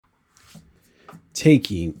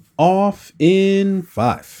taking off in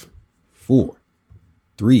 5, 4,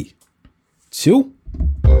 3, 2.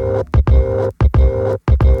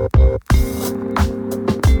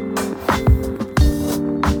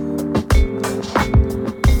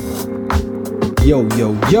 Yo,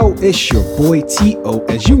 it's your boy T.O.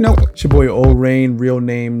 As you know, it's your boy O Rain, real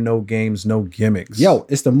name, no games, no gimmicks. Yo,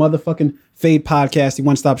 it's the motherfucking Fade Podcast, the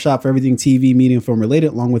one-stop shop for everything TV, media, and film related,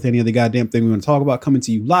 along with any other goddamn thing we want to talk about. Coming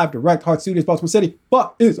to you live, direct, Heart Studios, Baltimore City.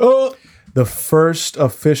 What is up? The first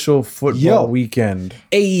official football weekend.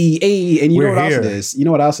 Hey, and you know what else it is? You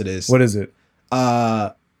know what else it is? What is it?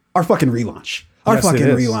 Our fucking relaunch. Our Yes, fucking it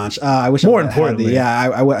is. relaunch. I wish More I had importantly.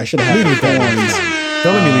 I should have had the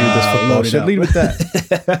Don't let me lead with this football shit. up. Lead with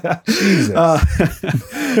that. Jesus.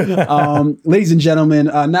 Ladies and gentlemen,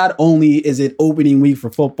 not only is it opening week for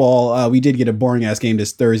football, we did get a boring ass game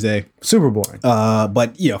this Thursday. Super boring.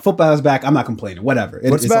 But you know, football is back. I'm not complaining. Whatever.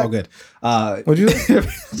 It's back? all good. What'd you say?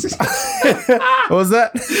 What was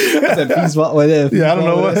that? Yeah, I don't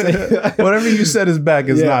know what. Whatever you said is back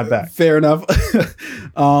is not back. Fair enough.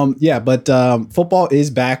 But football is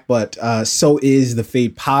back, but so is the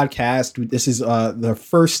Fade Podcast. This is the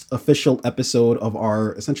first official episode of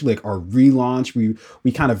our essentially like our relaunch.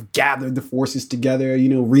 We kind of gathered the forces together, you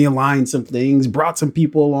know, realigned some things, brought some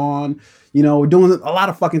people on. You know, we're doing a lot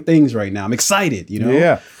of fucking things right now. I'm excited, you know?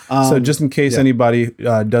 Yeah. So just in case anybody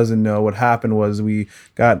doesn't know, what happened was we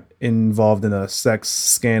got involved in a sex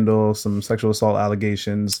scandal, some sexual assault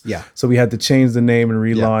allegations. Yeah. So we had to change the name and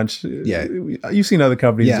relaunch. Yeah. You've seen other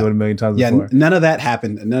companies do it a million times before. None of that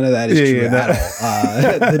happened. None of that is true at all.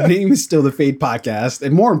 The name is still the Fade Podcast.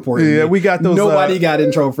 And more importantly, we got those. Nobody got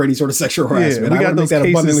in trouble for any sort of sexual harassment. We got those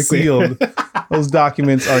cases sealed. Those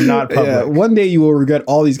documents are not public. Yeah, one day you will regret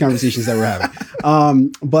all these conversations that we're having.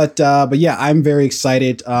 But yeah, I'm very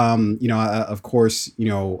excited. Of course,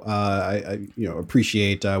 I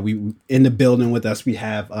appreciate we in the building with us. We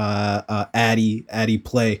have Addy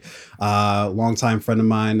Play, longtime friend of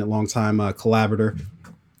mine, a longtime collaborator.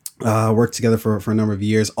 Worked together for a number of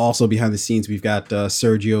years. Also behind the scenes, we've got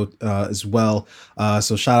Sergio as well.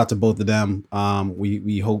 So shout out to both of them.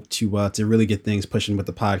 We hope to really get things pushing with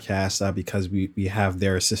the podcast because we have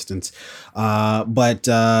their assistance. But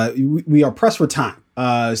we are pressed for time.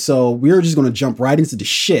 So we're just going to jump right into the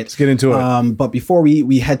shit. Let's get into it. But before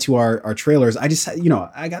we head to our trailers, I just,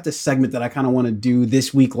 I got this segment that I kind of want to do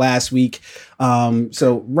this week, last week.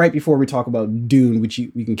 So right before we talk about Dune, which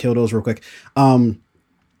we can kill those real quick.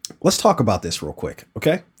 Let's talk about this real quick,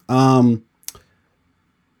 okay?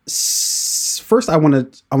 First, I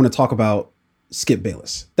want to talk about Skip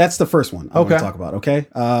Bayless. That's the first one I want to talk about, okay?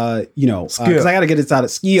 Because I got to get this out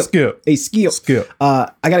of Skip. I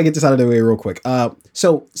got to get this out of the way real quick.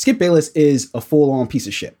 So Skip Bayless is a full-on piece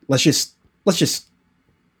of shit. Let's just.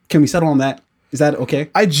 Can we settle on that? Is that okay?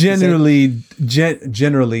 I genuinely.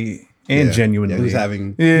 Genuinely. He's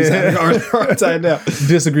having a hard time now.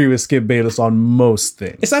 Disagree with Skip Bayless on most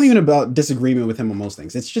things. It's not even about disagreement with him on most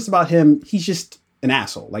things. It's just about him. He's just an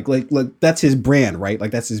asshole. Like that's his brand, right?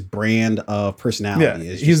 Like that's his brand of personality.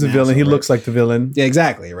 Yeah, he's the villain. He looks like the villain. Yeah,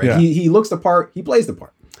 exactly. Right. Yeah. He looks the part. He plays the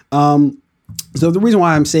part. So the reason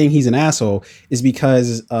why I'm saying he's an asshole is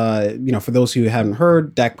because, for those who haven't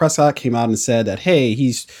heard, Dak Prescott came out and said that, hey,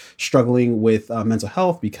 he's struggling with mental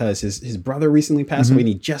health because his brother recently passed away, and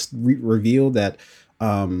he just revealed that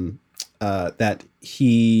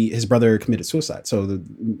his brother committed suicide. So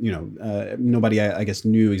nobody I guess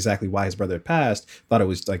knew exactly why his brother had passed. Thought it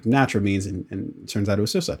was like natural means, and it turns out it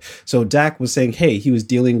was suicide. So Dak was saying, hey, he was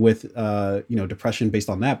dealing with depression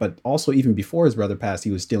based on that, but also even before his brother passed,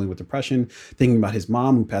 he was dealing with depression, thinking about his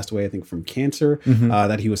mom who passed away, I think from cancer.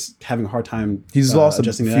 That he was having a hard time. He's lost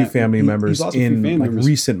a few family members in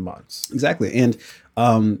recent months. Exactly, and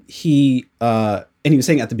he was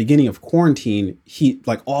saying at the beginning of quarantine, he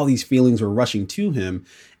like all these feelings were rushing to him,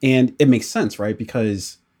 and it makes sense, right?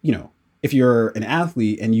 Because if you're an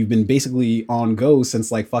athlete and you've been basically on go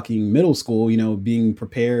since like fucking middle school, being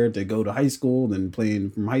prepared to go to high school, then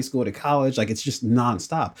playing from high school to college, like it's just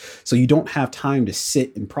nonstop. So you don't have time to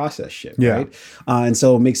sit and process shit, right? And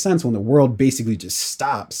so it makes sense when the world basically just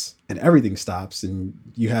stops and everything stops, and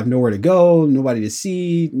you have nowhere to go, nobody to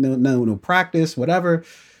see, no practice, whatever.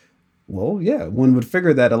 Well, yeah, one would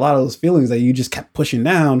figure that a lot of those feelings that you just kept pushing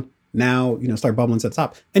down now, start bubbling to the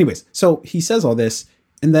top. Anyways, so he says all this,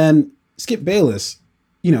 and then Skip Bayless,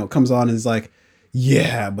 comes on and is like,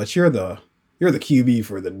 yeah, but you're the QB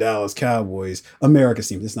for the Dallas Cowboys, America's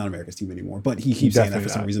team. It's not America's team anymore, but he keeps saying that for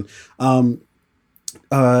some reason.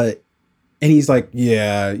 And he's like,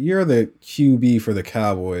 yeah, you're the QB for the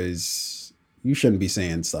Cowboys. You shouldn't be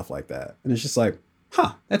saying stuff like that. And it's just like,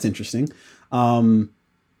 huh, that's interesting.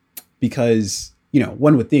 Because, you know,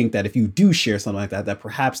 one would think that if you do share something like that, that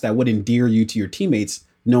perhaps that would endear you to your teammates,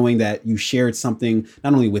 knowing that you shared something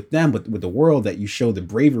not only with them, but with the world, that you show the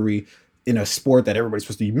bravery in a sport that everybody's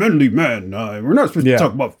supposed to be manly man. We're not supposed to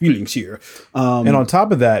talk about feelings here. And on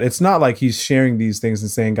top of that, it's not like he's sharing these things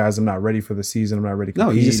and saying, guys, I'm not ready for the season. I'm not ready to compete.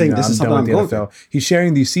 No, he's just saying this is something I'm going through. He's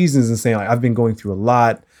sharing these seasons and saying, like, I've been going through a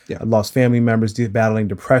lot. Yeah. I lost family members, battling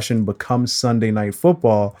depression, but come Sunday Night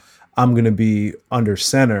Football, I'm going to be under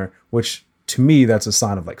center, which to me, that's a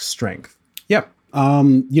sign of like strength. Yeah.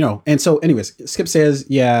 You know, and so anyways, Skip says,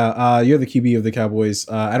 you're the QB of the Cowboys.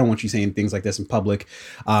 I don't want you saying things like this in public.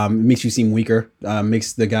 It makes you seem weaker,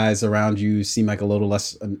 makes the guys around you seem like a little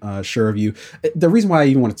less sure of you. The reason why I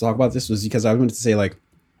even wanted to talk about this was because I wanted to say, like,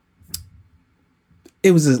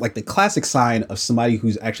 it was like the classic sign of somebody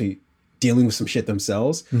who's actually dealing with some shit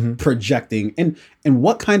themselves, projecting. And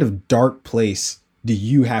what kind of dark place do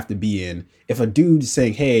you have to be in if a dude's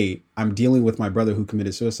saying, hey, I'm dealing with my brother who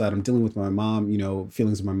committed suicide. I'm dealing with my mom, you know,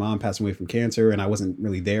 feelings of my mom passing away from cancer. And I wasn't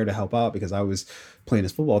really there to help out because I was playing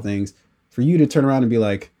his football things. For you to turn around and be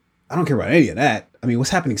like, I don't care about any of that. I mean,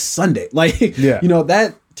 what's happening Sunday? Like, you know,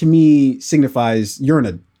 that to me signifies you're in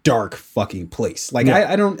a dark fucking place. Like,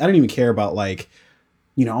 I don't even care about, like,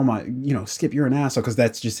 you know, Skip, you're an asshole, because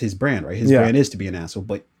that's just his brand, right? His brand is to be an asshole.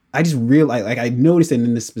 But I just realized, like, I noticed it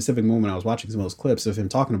in this specific moment I was watching some of those clips of him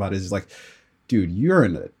talking about it. Is like, dude, you're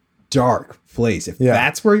in a dark place. If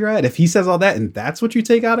that's where you're at, if he says all that and that's what you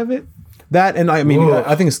take out of it. That, and I mean,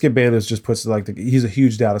 I think Skip Bayless just puts like he's a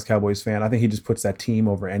huge Dallas Cowboys fan. I think he just puts that team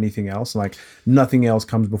over anything else. Like, nothing else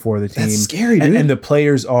comes before the team. That's scary, dude. And the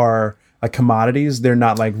players are like commodities. They're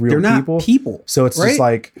not like real people. So it's just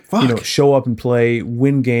like, you know, show up and play,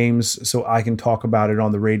 win games so I can talk about it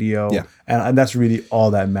on the radio. Yeah. And that's really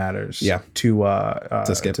all that matters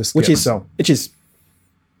to Skip. Which is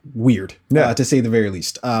weird, to say the very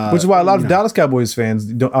least. Which is why a lot of Dallas Cowboys fans,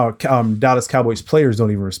 Dallas Cowboys players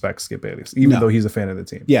don't even respect Skip Bayless, even though he's a fan of the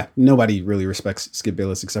team. Yeah, nobody really respects Skip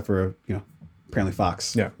Bayless except for, you know, apparently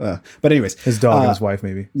Fox. Yeah. But anyways. His dog and his wife,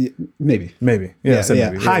 maybe. Maybe. Maybe. Yeah.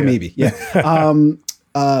 Maybe. Yeah.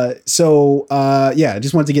 I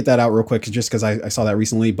just wanted to get that out real quick just because I saw that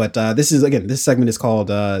recently. But this segment is called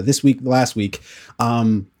This Week, Last Week.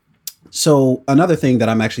 So another thing that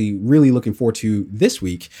I'm actually really looking forward to this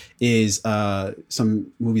week is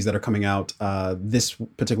some movies that are coming out. This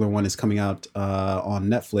particular one is coming out on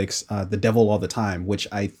Netflix, The Devil All the Time, which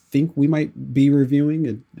I think we might be reviewing.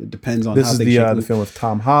 It depends on this how is they the film with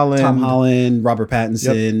Tom Holland, Robert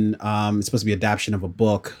Pattinson. Yep. It's supposed to be adaptation of a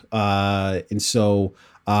book. And so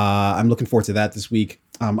I'm looking forward to that this week.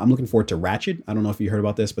 I'm looking forward to Ratched. I don't know if you heard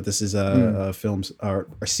about this, but this is a film or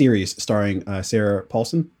a series starring Sarah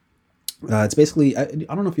Paulson. It's basically, I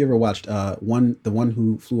don't know if you ever watched the one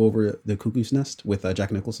who flew over the cuckoo's nest with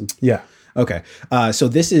Jack Nicholson. Yeah. Okay. So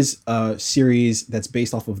this is a series that's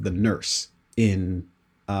based off of the nurse in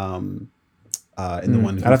the one.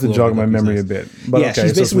 I'd have to jog my memory a bit. But yeah,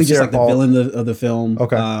 she's basically just like the villain of the film.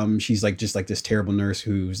 Okay. She's like just like this terrible nurse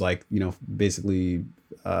who's like, you know, basically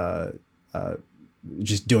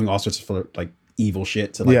just doing all sorts of like evil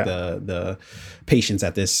shit to like the patients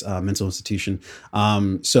at this mental institution.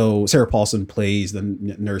 So Sarah Paulson plays the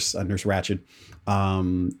nurse Ratched.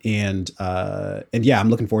 And yeah, I'm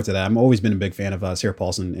looking forward to that. I've always been a big fan of Sarah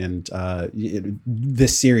Paulson, and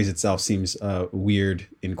this series itself seems weird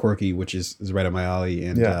and quirky, which is right up my alley.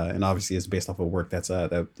 And and obviously it's based off of work that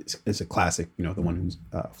is a classic. You know, the one who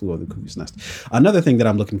flew over the cuckoo's nest. Another thing that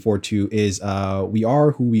I'm looking forward to is We Are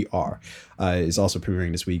Who We Are. Is also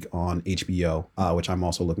premiering this week on HBO, which I'm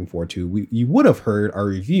also looking forward to. You would have heard our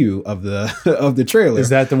review of the trailer. Is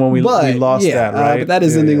that the one we lost? That right? But that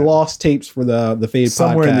is in the lost tapes for the Fade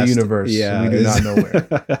somewhere podcast. In the universe. Yeah, we do not know where.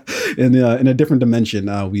 in a different dimension,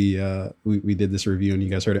 we did this review and you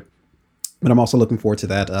guys heard it. But I'm also looking forward to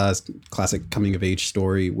that classic coming of age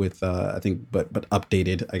story with I think, but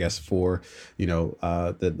updated, I guess, for you know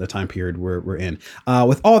the time period we're in.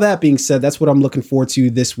 With all that being said, that's what I'm looking forward to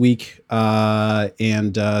this week,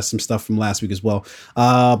 and some stuff from last week as well.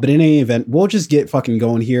 But in any event, we'll just get fucking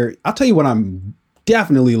going here. I'll tell you what I'm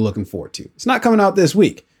definitely looking forward to. It's not coming out this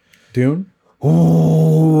week. Dune.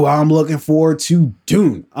 Oh, I'm looking forward to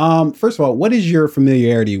Dune. First of all, what is your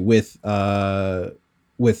familiarity with Dune?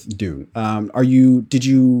 Did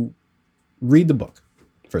you read the book?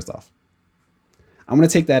 First off, I'm going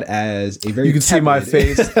to take that as a very. You can see my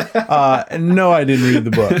face. No, I didn't read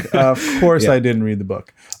the book. Of course, I didn't read the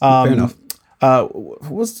book. Fair enough. I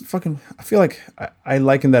feel like I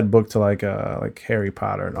likened that book to like Harry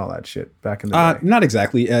Potter and all that shit back in the day. Not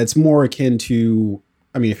exactly. It's more akin to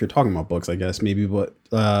I mean, if you're talking about books, I guess maybe, but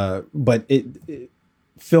it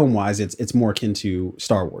film wise, it's more akin to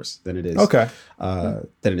Star Wars than it is than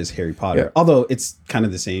it is Harry Potter. Yeah. Although it's kind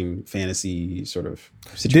of the same fantasy sort of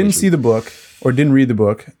situation. Didn't see the book or didn't read the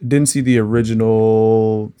book. Didn't see the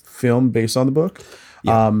original film based on the book.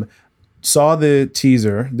 Yeah. Saw the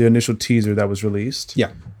teaser, the initial teaser that was released.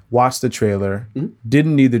 Yeah. Watched the trailer. Mm-hmm.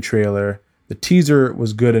 Didn't need the trailer. The teaser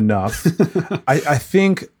was good enough. I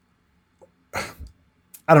think,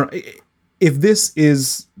 I don't know. If this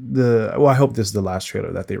is I hope this is the last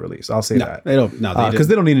trailer that they release. I'll say that. They don't. No, because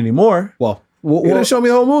they don't need any more. Well, you're gonna show me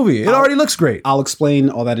the whole movie. It already looks great. I'll explain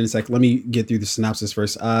all that in a sec. Let me get through the synopsis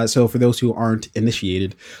first. So for those who aren't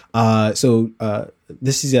initiated,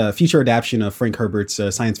 this is a feature adaptation of Frank Herbert's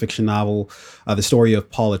science fiction novel, the story of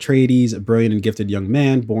Paul Atreides, a brilliant and gifted young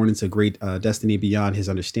man born into great destiny beyond his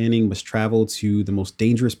understanding, must travel to the most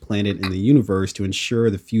dangerous planet in the universe to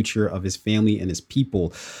ensure the future of his family and his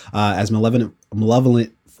people. As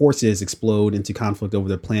malevolent forces explode into conflict over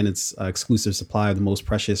the planet's exclusive supply of the most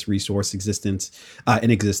precious resource in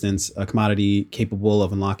existence, a commodity capable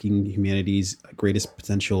of unlocking humanity's greatest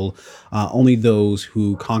potential. Only those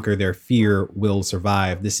who conquer their fear will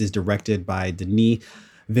survive. This is directed by Denis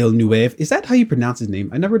Villeneuve. Is that how you pronounce his name?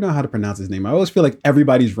 I never know how to pronounce his name. I always feel like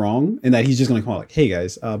everybody's wrong and that he's just going to call like, hey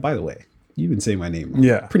guys, by the way, you've been saying my name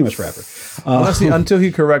pretty much forever. Until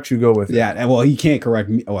he corrects you, go with it. Yeah, well, he can't correct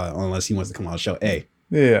me unless he wants to come on the show. Hey.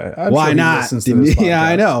 Yeah. Why not? Yeah,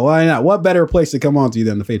 I know. Why not? What better place to come on to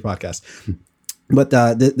than the Fade podcast? But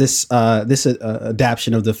this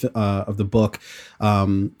adaptation of the book,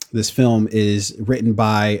 this film is written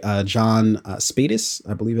by John Spadis,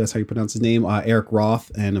 I believe that's how you pronounce his name, Eric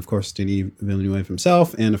Roth, and of course Denis Villeneuve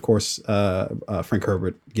himself, and of course Frank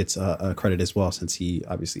Herbert gets a credit as well since he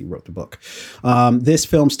obviously wrote the book. This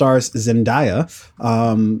film stars Zendaya.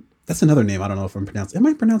 That's another name. I don't know if I'm pronouncing. Am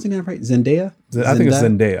I pronouncing that right? Zendaya? I think it's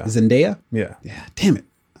Zendaya. Zendaya? Yeah. Yeah. Damn it.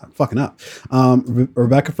 I'm fucking up.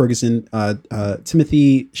 Rebecca Ferguson,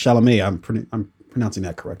 Timothy Chalamet. I'm pronouncing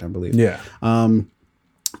that correct, I believe. Yeah.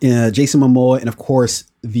 Jason Momoa, and of course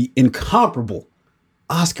the incomparable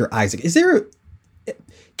Oscar Isaac.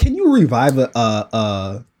 Can you revive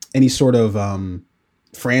any sort of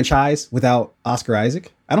franchise without Oscar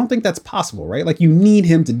Isaac? I don't think that's possible, right? Like you need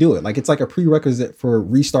him to do it. Like it's like a prerequisite for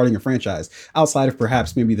restarting a franchise outside of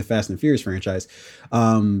perhaps maybe the Fast and Furious franchise.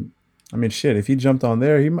 I mean, shit, if he jumped on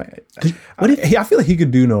there, he might. I feel like he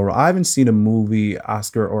could do no wrong. I haven't seen a movie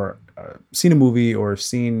or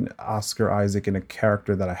seen Oscar Isaac in a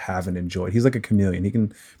character that I haven't enjoyed. He's like a chameleon. He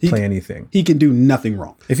can play anything. He can do nothing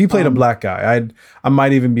wrong. If he played a black guy, I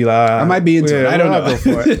might even be like, I might be into it. I don't know. Go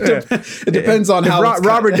for it. It depends on how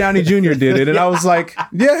Robert Downey Jr. did it, and I was like,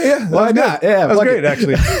 yeah, why not? Yeah, that's great,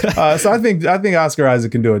 actually. So I think Oscar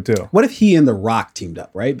Isaac can do it too. What if he and The Rock teamed up,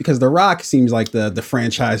 right? Because The Rock seems like the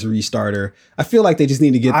franchise restarter. I feel like they just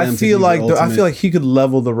need to get them. I feel like he could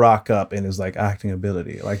level The Rock up in his like acting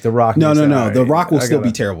ability. Like The Rock. No. The Rock will still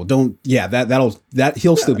be terrible.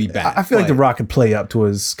 He'll still be bad. I feel like The Rock could play up to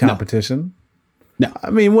his competition. No. I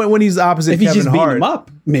mean, when he's opposite Kevin Hart. If he's just beating him up,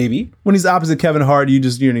 maybe. When he's opposite Kevin Hart,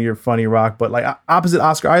 you're funny Rock. But like opposite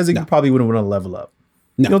Oscar Isaac, you probably wouldn't want to level up.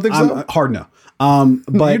 No, you don't think so? Hard no.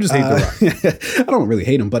 But you just hate The Rock. I don't really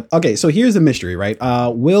hate him, but okay. So here's the mystery, right?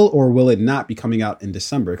 Will or will it not be coming out in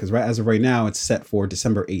December? Because as of right now, it's set for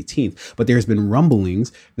December 18th. But there's been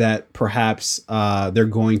rumblings that perhaps they're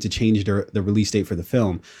going to change the release date for the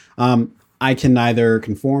film. I can neither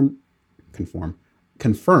confirm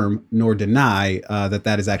nor deny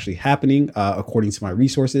that is actually happening. According to my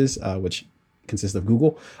resources, which consist of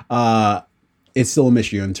Google. It's still a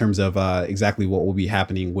mystery in terms of exactly what will be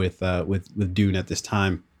happening with Dune at this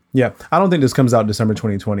time. Yeah, I don't think this comes out December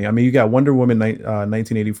 2020. I mean, you got Wonder Woman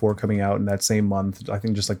 1984 coming out in that same month. I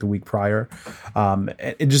think just like the week prior.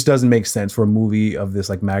 It just doesn't make sense for a movie of this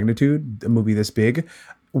like magnitude, a movie this big.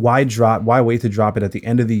 Why wait to drop it at the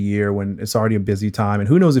end of the year when it's already a busy time? And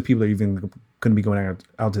who knows if people are even going to be going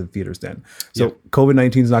out to the theaters then. So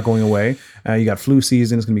COVID-19 is not going away. You got flu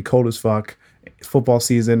season. It's going to be cold as fuck. Football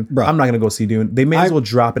season. Bro, I'm not going to go see Dune. They may as well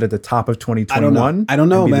drop it at the top of 2021. I don't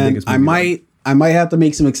know, man. I might have to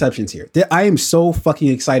make some exceptions here. I am so fucking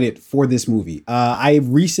excited for this movie. I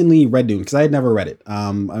recently read Dune because I had never read it.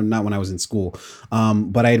 Not when I was in school.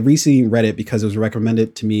 But I had recently read it because it was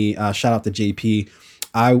recommended to me. Shout out to JP.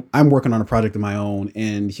 I'm working on a project of my own,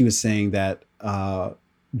 and he was saying that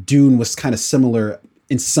Dune was kind of similar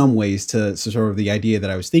in some ways to sort of the idea that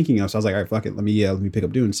I was thinking of. So I was like, all right, fuck it. Let me pick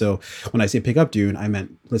up Dune. So when I say pick up Dune, I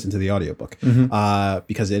meant listen to the audiobook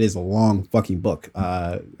because it is a long fucking book.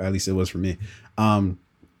 Or at least it was for me.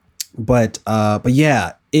 But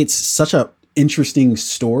yeah, it's such a interesting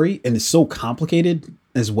story, and it's so complicated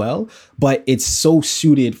as well, but it's so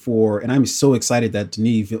suited for, and I'm so excited that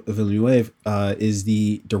Denis Villeneuve is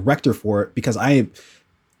the director for it, because I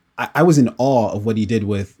was in awe of what he did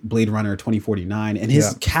with Blade Runner 2049, and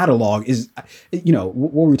his catalog is, what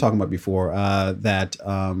were we talking about before? That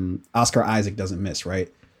Oscar Isaac doesn't miss,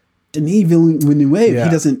 right? Denis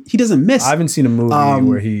Villeneuve, he doesn't miss. I haven't seen a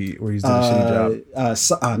movie where he's done a shitty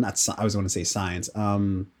job. I was going to say Science.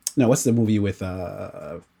 No, what's the movie with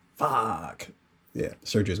fuck? Yeah,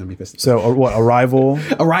 Sergio's gonna be pissed. So what? Arrival.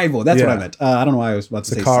 Arrival. That's what I meant. I don't know why I was about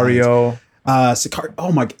to say Sicario. Sicario.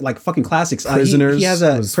 Oh my, like fucking classics. Prisoners. He has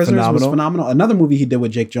Prisoners was phenomenal. Another movie he did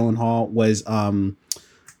with Jake Gyllenhaal was It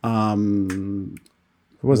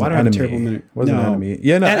wasn't Enemy. It wasn't Enemy.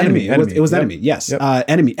 Yeah, no, Enemy. It was Enemy. Yes. Yep.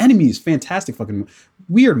 Enemy. Enemy is fantastic fucking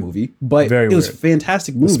weird movie, but it was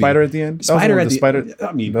fantastic movie. The spider at the end? Spider at the end.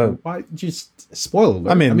 I mean, why just spoil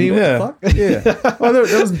alert? I mean, what the fuck? Yeah. Well, I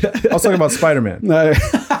was talking about Spider-Man.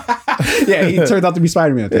 Yeah, he turned out to be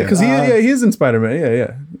Spider-Man. Because he is in Spider-Man.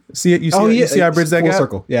 Yeah. You see how I bridge that gap?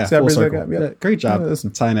 Circle. Yeah, see how I bridge that gap? Yeah. Great job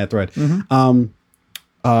tying that thread.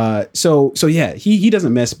 So yeah, he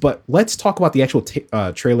doesn't miss. But let's talk about the actual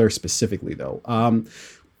trailer specifically, though.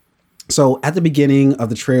 So at the beginning of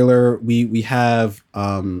the trailer, we have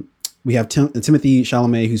Timothy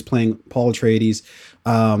Chalamet, who's playing Paul Atreides.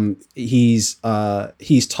 He's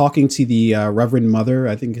talking to the Reverend Mother,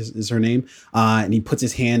 I think is her name, and he puts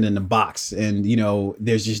his hand in a box, and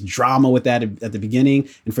there's just drama with that at the beginning.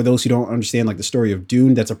 And for those who don't understand, like the story of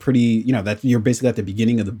Dune, that's a pretty that you're basically at the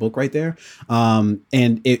beginning of the book right there. And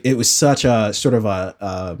it was such a sort of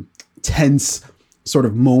a tense sort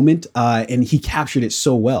of moment, and he captured it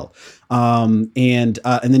so well. And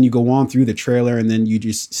then you go on through the trailer, and then you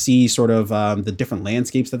just see sort of the different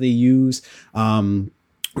landscapes that they use,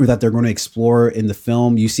 or that they're going to explore in the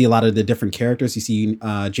film. You see a lot of the different characters. You see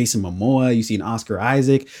Jason Momoa. You see an Oscar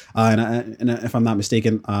Isaac, and if I'm not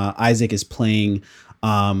mistaken, Isaac is playing.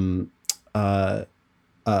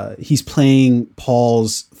 He's playing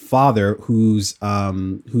Paul's father, who's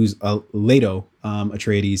Leto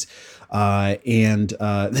Atreides. And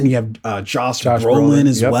then you have Josh Brolin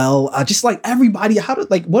as well. Just like everybody,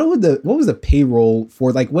 what was the payroll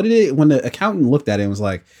for? Like, what did it, when the accountant looked at it and was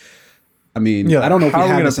like, I mean, I don't know if we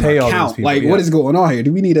have this in account. Like, what is going on here?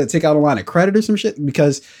 Do we need to take out a line of credit or some shit?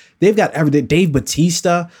 Because they've got everything. Dave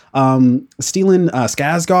Bautista, Stellan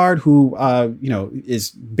Skarsgård, who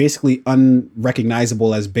is basically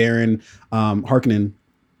unrecognizable as Baron Harkonnen.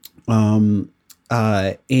 And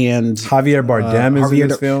Javier Bardem is in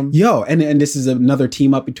this film. Yo, and this is another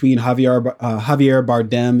team up between Javier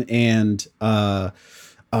Bardem and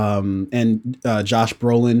Josh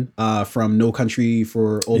Brolin from No Country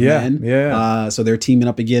for Old Men. Yeah. So they're teaming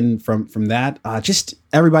up again from that. Just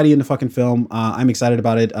everybody in the fucking film. I'm excited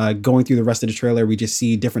about it. Going through the rest of the trailer, we just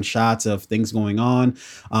see different shots of things going on.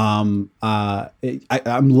 I'm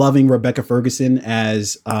loving Rebecca Ferguson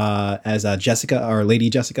as Jessica, or Lady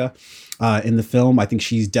Jessica. In the film, I think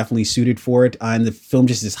she's definitely suited for it. And the film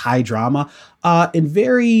just is high drama, in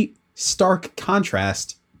very stark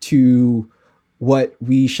contrast to what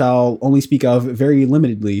we shall only speak of very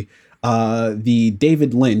limitedly, the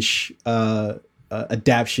David Lynch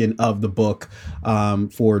adaptation of the book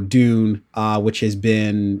for Dune, which has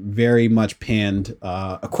been very much panned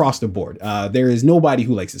across the board. There is nobody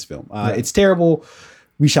who likes this film. It's terrible.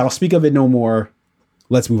 We shall speak of it no more.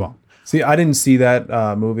 Let's move on. See, I didn't see that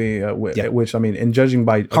movie, which, I mean, in judging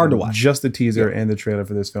by hard to watch, just the teaser and the trailer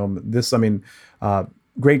for this film,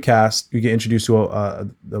 great cast. You get introduced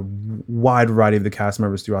to the wide variety of the cast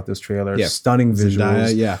members throughout this trailer. Yeah. Stunning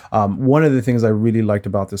visuals. Zendaya, one of the things I really liked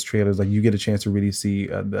about this trailer is like you get a chance to really see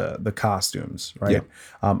the costumes, right?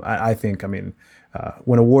 Yeah. I think,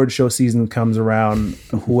 when award show season comes around,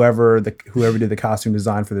 whoever did the costume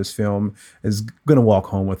design for this film is going to walk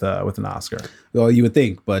home with an Oscar. Well, you would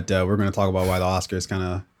think, but we're going to talk about why the Oscar is kind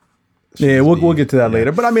of. Yeah, we'll get to that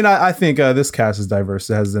later. But I think this cast is diverse.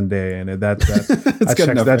 It has Zendaya in it. That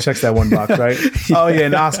checks that one box, right? Oh yeah,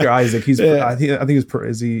 and Oscar Isaac. He's I think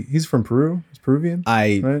he's from Peru. He's Peruvian.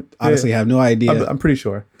 I honestly have no idea. I'm pretty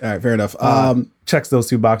sure. All right, fair enough. Checks those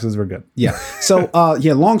two boxes. We're good. Yeah. So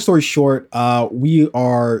long story short, we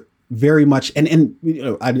are very much, and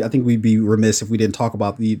I think we'd be remiss if we didn't talk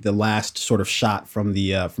about the last sort of shot from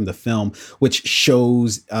the film, which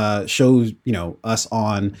shows us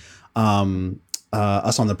on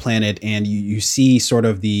the planet, and you see sort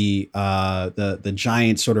of the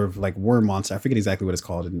giant sort of like worm monster. I forget exactly what it's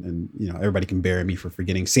called, and everybody can bury me for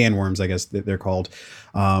forgetting. Sandworms, I guess they're called,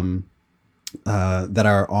 that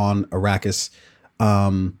are on Arrakis.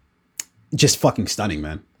 just fucking stunning,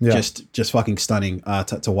 man. Yeah. Just fucking stunning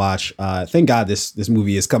to watch. Thank God this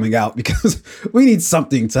movie is coming out because we need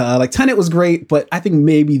something to like. Tenet was great, but I think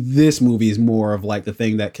maybe this movie is more of like the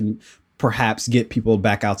thing that can perhaps get people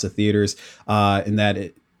back out to theaters. In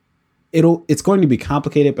that it's going to be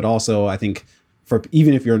complicated, but also I think for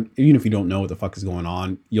even if you don't know what the fuck is going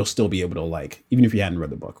on, you'll still be able to like, even if you hadn't read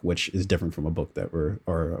the book, which is different from a book or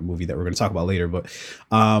a movie that we're going to talk about later. But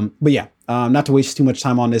yeah, not to waste too much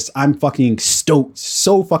time on this. I'm fucking stoked,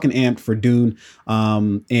 so fucking amped for Dune.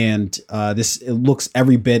 It looks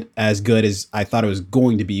every bit as good as I thought it was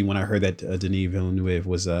going to be when I heard that Denis Villeneuve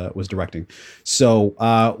was directing.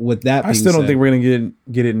 So with that, I still don't think we're going to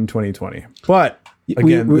get it in 2020, but.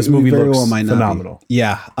 Again, this movie looks phenomenal.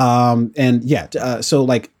 Yeah. So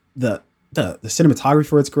like the cinematography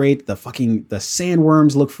for it's great. The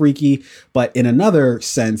sandworms look freaky. But in another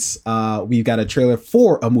sense, we've got a trailer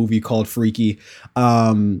for a movie called Freaky,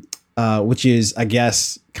 which is, I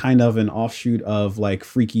guess, kind of an offshoot of like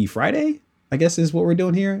Freaky Friday, I guess is what we're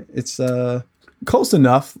doing here. It's close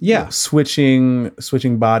enough. Yeah. Switching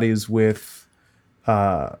bodies with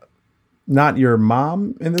not your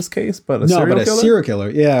mom in this case, but a serial killer.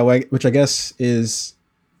 Yeah, which I guess is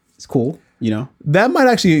cool. You know, that might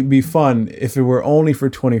actually be fun if it were only for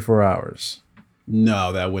 24 hours.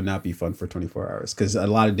 No, that would not be fun for 24 hours because a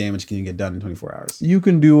lot of damage can get done in 24 hours. You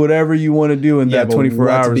can do whatever you want to do in that 24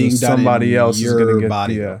 hours, and somebody else is going to get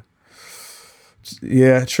body.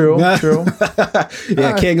 Yeah, true. Yeah,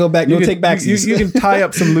 can't go back. Take back. You can tie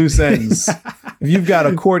up some loose ends. If you've got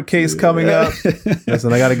a court case coming up,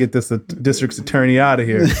 listen, I got to get this district's attorney out of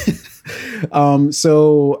here.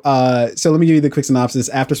 So let me give you the quick synopsis.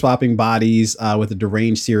 After swapping bodies with a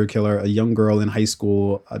deranged serial killer, a young girl in high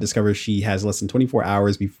school discovers she has less than 24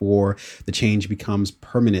 hours before the change becomes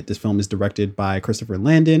permanent. This film is directed by Christopher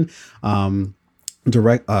Landon,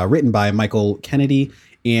 written by Michael Kennedy,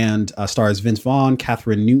 and stars Vince Vaughn,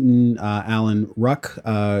 Catherine Newton, Alan Ruck,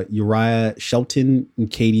 Uriah Shelton,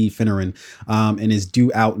 and Katie Finneran, and is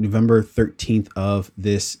due out November 13th of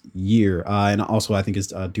this year. And also, I think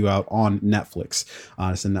is due out on Netflix.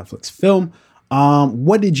 It's a Netflix film.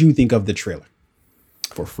 What did you think of the trailer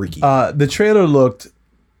for Freaky? The trailer looked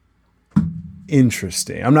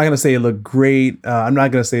interesting. I'm not going to say it looked great. I'm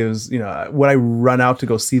not going to say it was, would I run out to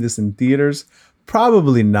go see this in theaters?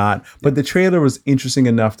 Probably not, but the trailer was interesting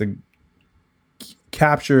enough to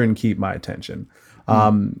capture and keep my attention.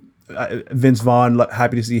 Vince Vaughn,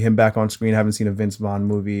 happy to see him back on screen. Haven't seen a Vince Vaughn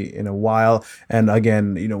movie in a while. And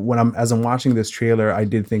again, as I'm watching this trailer, I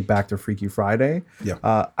did think back to Freaky Friday.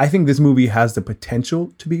 Yeah. I think this movie has the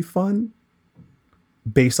potential to be fun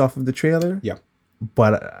based off of the trailer. Yeah.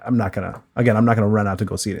 But I'm not gonna run out to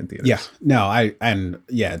go see it in theaters. Yeah, no,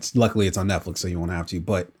 it's luckily it's on Netflix, so you won't have to.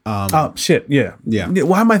 But oh shit, yeah.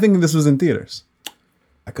 Why am I thinking this was in theaters?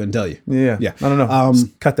 I couldn't tell you. Yeah. I don't know.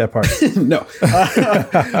 Cut that part. No.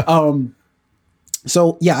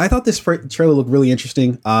 So yeah, I thought this trailer looked really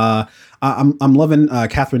interesting. I'm loving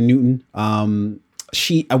Catherine Newton.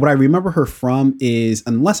 What I remember her from is,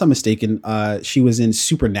 unless I'm mistaken, she was in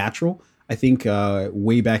Supernatural. I think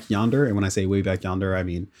way back yonder. And when I say way back yonder, I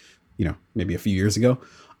mean, maybe a few years ago.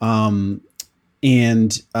 I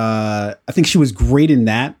think she was great in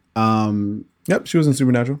that. Yep, she was in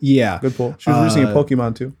Supernatural. Yeah. Good pull. She was recently in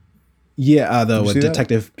Pokemon too. Yeah,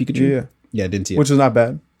 Detective Pikachu. Yeah, I didn't see it. Which is not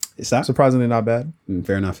bad. Is that? Surprisingly not bad.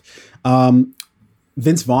 Fair enough.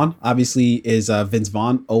 Vince Vaughn obviously is Vince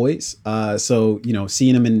Vaughn always. So,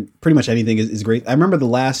 seeing him in pretty much anything is great. I remember the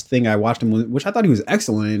last thing I watched him, which I thought he was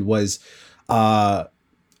excellent in, was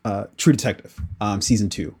True Detective. Season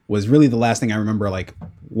 2 was really the last thing I remember like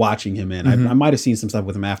watching him in. I might have seen some stuff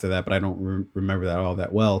with him after that, but I don't remember that all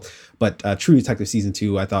that well. But True Detective Season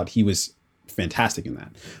 2, I thought he was fantastic in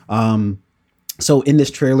that. So in this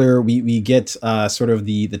trailer, we get sort of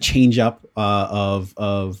the change up of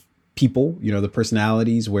people, the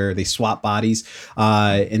personalities where they swap bodies.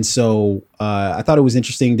 And so I thought it was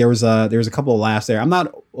interesting. There was a couple of laughs there. I'm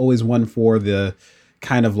not always one for the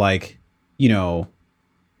kind of like,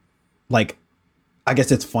 like, I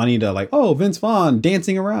guess it's funny to like, oh, Vince Vaughn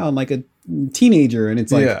dancing around like a teenager. And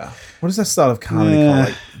it's like, yeah. What is that style of comedy called?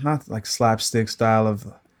 Like, not like slapstick style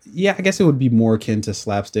of. Yeah, I guess it would be more akin to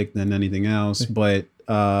slapstick than anything else. But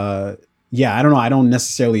yeah, I don't know. I don't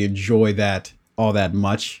necessarily enjoy that all that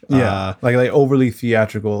much. Yeah, like overly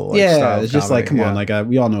theatrical. Like, style it's just comedy. Like, come on, like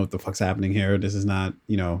we all know what the fuck's happening here. This is not,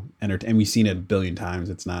 and we've seen it a billion times.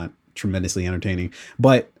 It's not tremendously entertaining,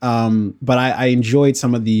 but I enjoyed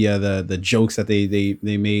some of the jokes that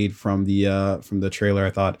they made from the trailer. I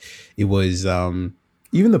thought it was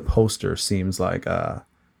even the poster seems like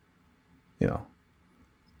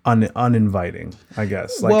uninviting, I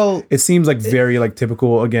guess. Like, Well, it seems like very like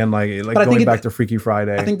typical again, like going back to Freaky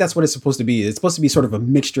Friday. I think that's what it's supposed to be. It's supposed to be sort of a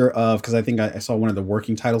mixture of, because I think I saw one of the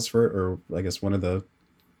working titles for it, or I guess one of the,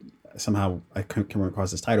 somehow I came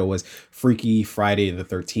across this title was Freaky Friday the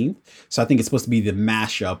 13th. So I think it's supposed to be the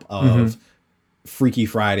mashup of Freaky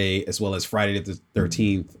Friday as well as Friday the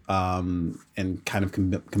 13th, and kind of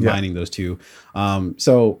combining those two.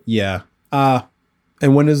 So yeah.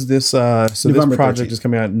 And when is this? So November this project 13th. is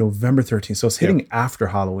coming out November 13th. So it's hitting after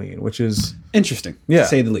Halloween, which is Interesting, Yeah. to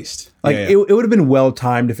say the least. like it would have been well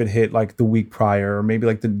timed if it hit like the week prior, or maybe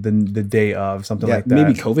like the day of, something like that.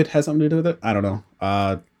 Maybe COVID has something to do with it. I don't know.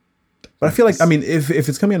 But I feel like, I mean, if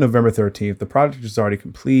it's coming on November 13th, the project is already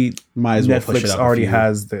complete. Might as well Netflix push it up a already few.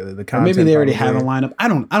 has the content. Or maybe they already probably. have a lineup. I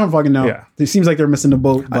don't fucking know. Yeah. It seems like they're missing the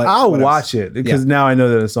boat. But I'll whatever. watch it because now I know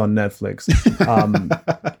that it's on Netflix.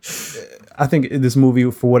 I think this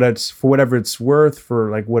movie, for whatever it's worth,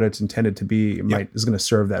 for like what it's intended to be, is going to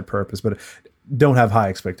serve that purpose. But don't have high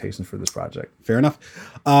expectations for this project. Fair enough.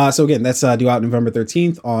 So again, that's due out November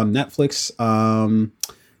 13th on Netflix.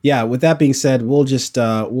 Yeah, with that being said, we'll just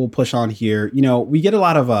we'll push on here. You know, we get a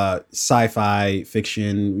lot of sci-fi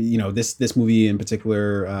fiction. You know, this movie in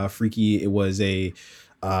particular, Freaky, it was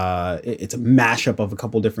it's a mashup of a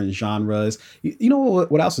couple different genres. You know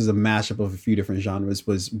what else is a mashup of a few different genres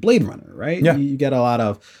was Blade Runner, right? Yeah. You get a lot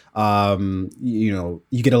of you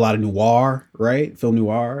get a lot of noir, right? Film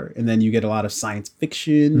noir, and then you get a lot of science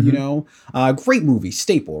fiction, you know. Great movie,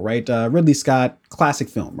 staple, right? Ridley Scott, classic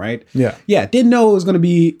film, right? Yeah. Yeah, didn't know it was going to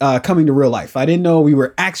be coming to real life. I didn't know we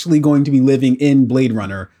were actually going to be living in Blade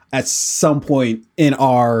Runner at some point in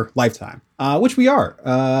our lifetime. Which we are,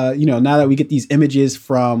 you know, now that we get these images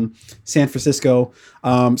from San Francisco.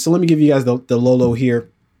 So let me give you guys the Lolo here.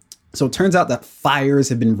 So it turns out that fires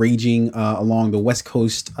have been raging along the West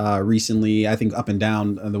Coast recently, I think up and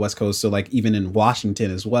down the West Coast. So like even in Washington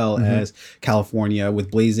as well as California, with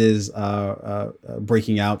blazes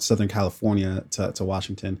breaking out Southern California to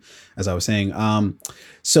Washington, as I was saying.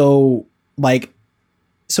 So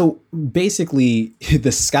basically,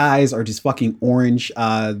 the skies are just fucking orange.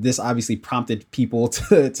 This obviously prompted people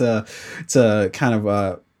to kind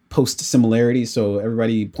of post similarities. So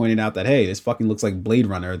everybody pointed out that, hey, this fucking looks like Blade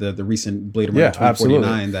Runner, the recent Blade Runner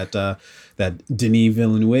 2049 that Denis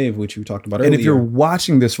Villeneuve, which we talked about earlier. And if you're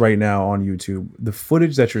watching this right now on YouTube, the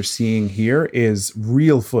footage that you're seeing here is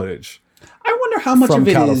real footage. I wonder how much from of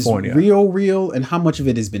it California. is real, and how much of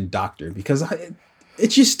it has been doctored, because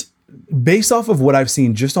it's just. Based off of what I've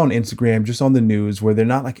seen just on Instagram, just on the news, where they're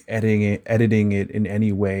not like editing it in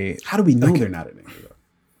any way. How do we know they're not editing it?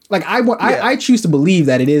 Like I choose to believe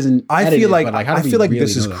that it isn't. I edited, feel like but how do I we feel like really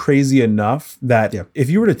this is know that? crazy enough that if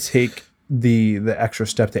you were to take the extra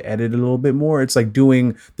step to edit it a little bit more, it's like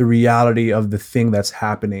doing the reality of the thing that's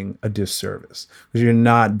happening a disservice, because you're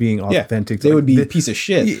not being authentic. They would be a piece of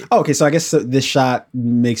shit. Yeah. Oh, okay, so I guess this shot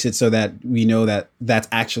makes it so that we know that that's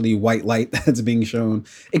actually white light that's being shown.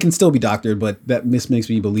 It can still be doctored, but that makes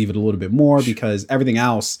me believe it a little bit more, because everything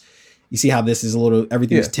else, you see how this is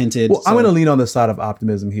everything is tinted. Well, I'm going to lean on the side of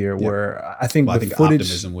optimism here, where I think the footage,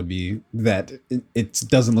 optimism would be that it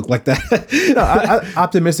doesn't look like that.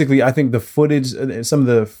 Optimistically, I think the footage, some of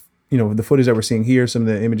the footage that we're seeing here, some of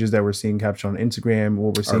the images that we're seeing captured on Instagram,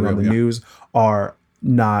 what we're seeing on the news, are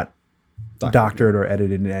not doctored or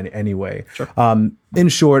edited in any way. Sure. In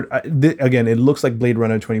short, again, it looks like Blade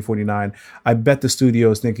Runner 2049. I bet the studio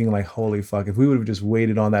is thinking like, holy fuck, if we would have just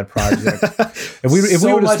waited on that project, if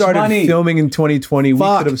we would have started filming in 2020, we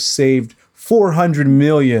could have saved $400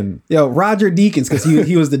 million. Yo, Roger Deakins, because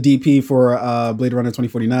he was the DP for Blade Runner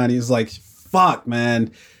 2049. He was like, fuck,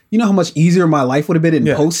 man. You know how much easier my life would have been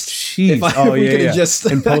in post? Jeez. If we could have just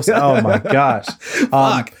in post. Oh my gosh.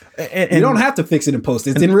 Fuck. And you don't have to fix it in post.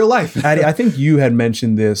 It's in real life. Addy, I think you had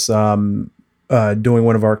mentioned this during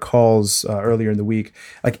one of our calls earlier in the week.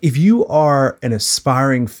 Like, if you are an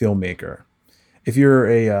aspiring filmmaker, if you're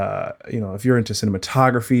if you're into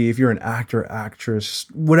cinematography, if you're an actor, actress,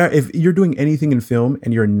 whatever, if you're doing anything in film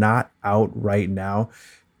and you're not out right now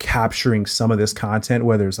capturing some of this content,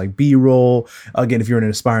 whether it's like B-roll, again, if you're an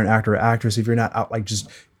aspiring actor or actress, if you're not out like just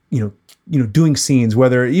doing scenes,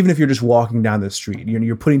 whether even if you're just walking down the street,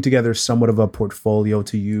 you're putting together somewhat of a portfolio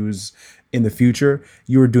to use in the future,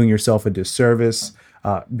 you are doing yourself a disservice,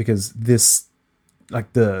 because this, like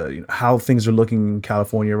how things are looking in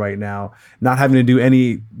California right now, not having to do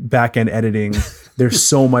any back end editing, there's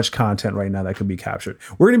so much content right now that could be captured.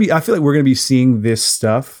 I feel like we're gonna be seeing this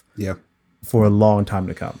stuff for a long time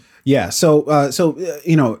to come. Yeah. So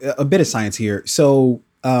a bit of science here. So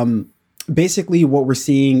Basically what we're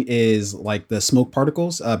seeing is like the smoke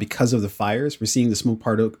particles, because of the fires. We're seeing the smoke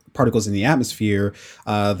particles in the atmosphere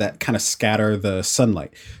that kind of scatter the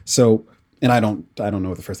sunlight. So, and I don't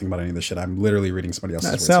know the first thing about any of this shit. I'm literally reading somebody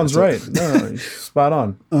else's That words sounds here. right. No, spot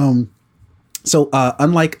on. So,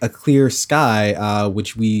 unlike a clear sky,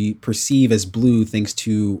 which we perceive as blue thanks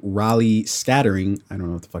to Rayleigh scattering, I don't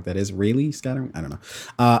know what the fuck that is. Rayleigh scattering? I don't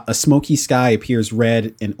know. A smoky sky appears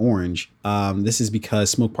red and orange. This is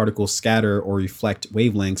because smoke particles scatter or reflect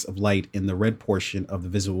wavelengths of light in the red portion of the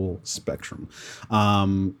visual spectrum.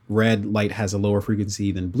 Red light has a lower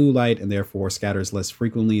frequency than blue light and therefore scatters less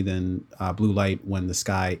frequently than blue light when the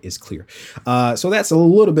sky is clear. So that's a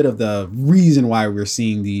little bit of the reason why we're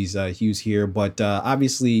seeing these hues here. But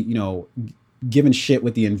obviously, given shit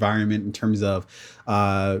with the environment in terms of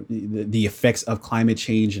the effects of climate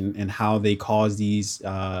change and how they cause these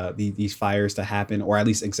fires to happen, or at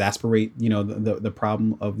least exacerbate, the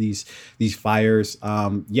problem of these fires.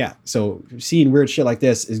 So seeing weird shit like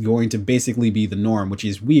this is going to basically be the norm, which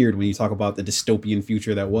is weird when you talk about the dystopian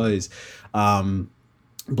future that was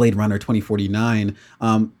Blade Runner 2049.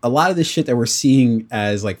 A lot of the shit that we're seeing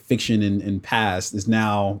as like fiction in past is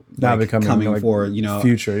now becoming coming like for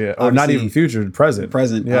future, or not even future,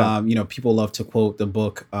 present. Yeah. People love to quote the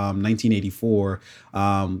book 1984,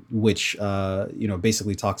 which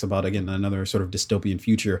basically talks about, again, another sort of dystopian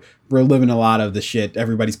future. We're living a lot of the shit.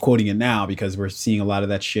 Everybody's quoting it now because we're seeing a lot of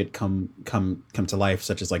that shit come to life,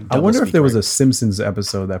 such as like I wonder if there was a Simpsons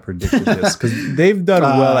episode that predicted this, because they've done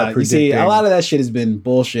well at predicting. You see, a lot of that shit has been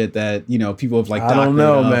bullshit that people have like. I don't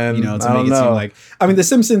know, man. To make it seem like, I mean, the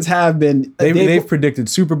Simpsons have been. They've predicted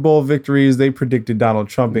Super Bowl victories. They predicted Donald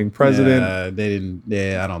Trump being president. Yeah, they didn't.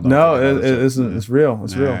 Yeah, I don't know. No, it's real.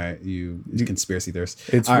 It's real. All right, you conspiracy theorist.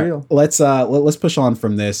 It's real. Right, let's push on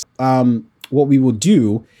from this. What we will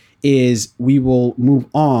do is we will move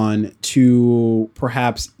on to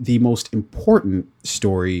perhaps the most important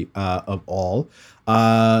story of all.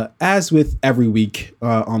 As with every week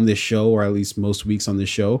on this show, or at least most weeks on this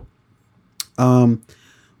show,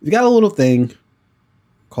 we've got a little thing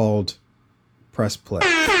called Press Play.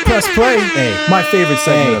 Press Play. Hey, my favorite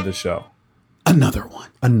segment of the show. Another one.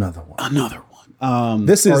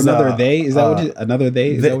 This is another they. Is that another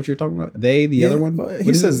they? Is that what you're talking about? They, the other one.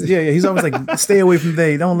 He says, he's always like, stay away from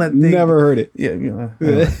they. Don't let they. Never heard it. Yeah,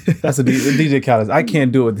 that's a DJ Khaled. I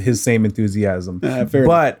can't do it with his same enthusiasm.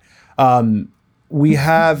 But we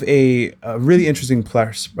have a really interesting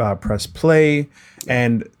press play,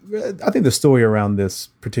 and I think the story around this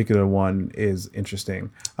particular one is interesting.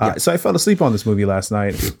 So I fell asleep on this movie last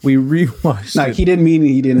night. We rewatched it. He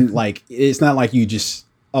didn't like. It's not like you just.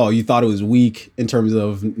 Oh, you thought it was weak in terms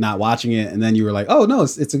of not watching it, and then you were like, "Oh no,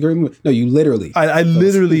 it's a great movie." No, you literally. I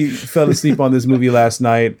literally fell asleep on this movie last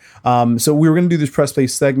night. So we were going to do this press play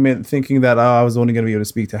segment, thinking that I was only going to be able to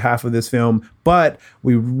speak to half of this film, but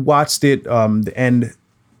we watched it the end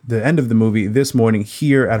of the movie this morning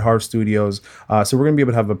here at Harv Studios. So we're going to be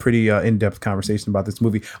able to have a pretty in-depth conversation about this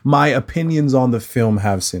movie. My opinions on the film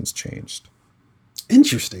have since changed.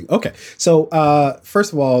 Interesting. Okay. So,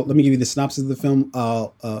 first of all, let me give you the synopsis of the film.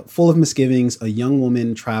 Full of misgivings, a young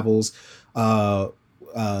woman travels. First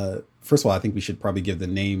of all, I think we should probably give the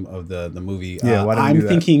name of the movie. Yeah, why don't we do that? I'm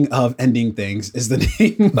Thinking of Ending Things is the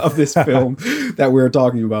name of this film that we're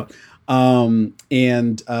talking about. Full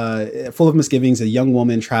of misgivings, a young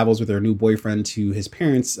woman travels with her new boyfriend to his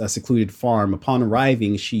parents' secluded farm. Upon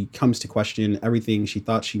arriving, she comes to question everything she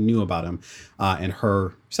thought she knew about him and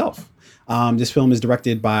herself. This film is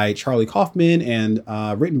directed by Charlie Kaufman and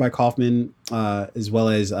written by Kaufman, as well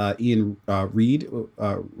as Ian Reed.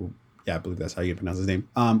 I believe that's how you pronounce his name.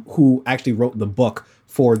 Who actually wrote the book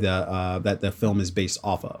for that the film is based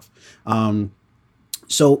off of.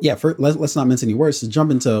 Let's not mince any words. Let's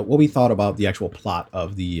jump into what we thought about the actual plot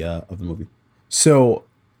of the movie. So,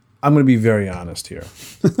 I'm going to be very honest here.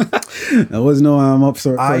 There was no I'm up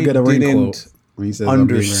for a good quote. When he says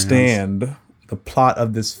understand the plot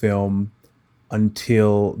of this film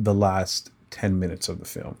until the last 10 minutes of the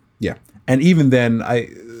film. Yeah. And even then I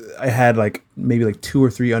had like maybe like 2 or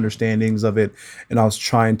 3 understandings of it, and I was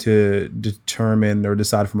trying to determine or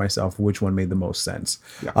decide for myself which one made the most sense.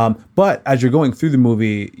 Yeah. But as you're going through the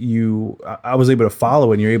movie, I was able to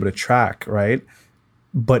follow and you're able to track, right?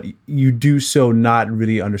 But you do so not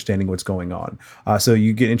really understanding what's going on. So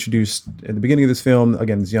you get introduced at the beginning of this film.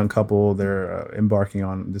 Again, this young couple, they're embarking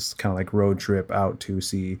on this kind of like road trip out to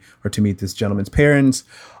see or to meet this gentleman's parents.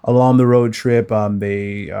 Along the road trip,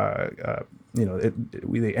 they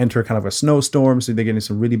they enter kind of a snowstorm, so they're getting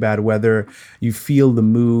some really bad weather. You feel the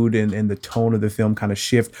mood and the tone of the film kind of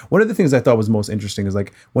shift. One of the things I thought was most interesting is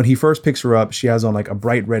like when he first picks her up, she has on like a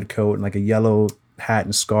bright red coat and like a yellow hat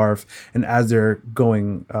and scarf. And as they're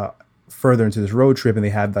going further into this road trip and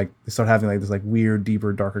they start having like this like weird,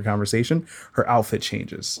 deeper, darker conversation, her outfit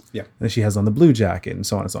changes. Yeah. And then she has on the blue jacket and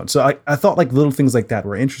so on and so on. So I thought like little things like that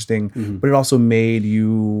were interesting, but it also made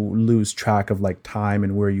you lose track of like time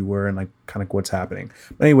and where you were and like kind of what's happening.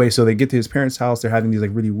 But anyway, so they get to his parents' house. They're having these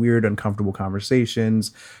like really weird, uncomfortable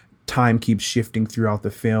conversations. Time keeps shifting throughout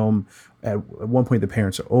the film. At one point, the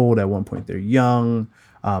parents are old. At one point, they're young.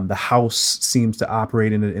 The house seems to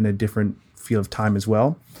operate in a different feel of time as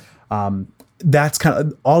well. That's kind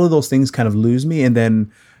of all of those things kind of lose me. And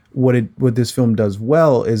then what this film does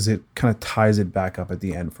well is it kind of ties it back up at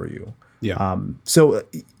the end for you. Yeah. So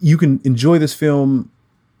you can enjoy this film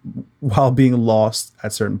while being lost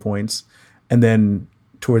at certain points. And then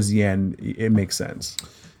towards the end, it makes sense.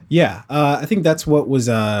 Yeah. I think that's what was,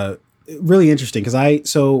 really interesting because I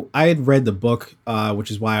had read the book,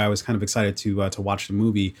 which is why I was kind of excited to watch the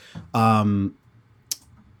movie. I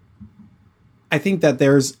think that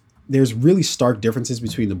there's really stark differences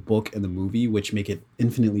between the book and the movie, which make it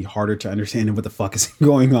infinitely harder to understand what the fuck is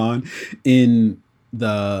going on in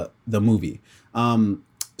the movie.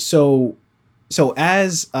 So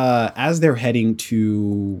as they're heading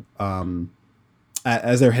to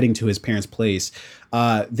his parents' place,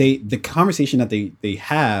 the conversation that they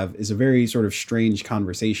have is a very sort of strange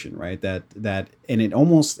conversation, right? That and it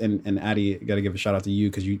almost and Addie, got to give a shout out to you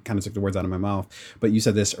because you kind of took the words out of my mouth, but you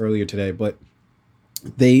said this earlier today, but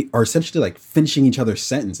they are essentially like finishing each other's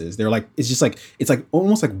sentences. They're like, it's like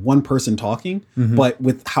almost like one person talking, but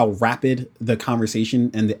with how rapid the conversation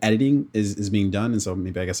and the editing is being done. And so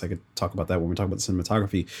maybe I guess I could talk about that when we talk about the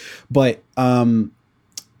cinematography, but,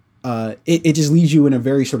 it just leaves you in a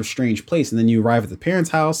very sort of strange place. And then you arrive at the parents'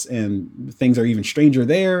 house and things are even stranger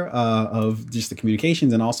there, of just the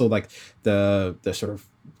communications and also like the sort of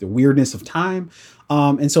the weirdness of time.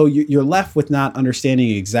 And so you're left with not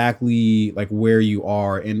understanding exactly like where you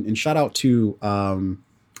are. And shout out to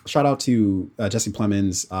Jesse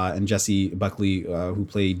Plemons and Jesse Buckley, who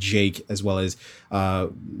played Jake, as well as I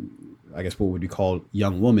guess what would be called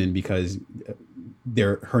young woman, because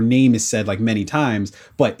her name is said like many times,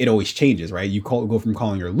 but it always changes, right? You go from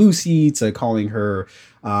calling her Lucy to calling her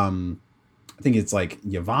I think it's like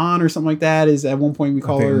Yvonne or something like that. Is at one point we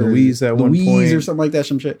call her Louise at one point or something like that,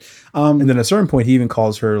 some shit. And then at a certain point he even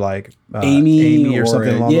calls her like Amy or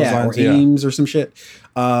something along those lines. Or Ames or some shit.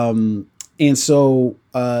 And so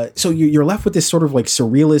you're left with this sort of like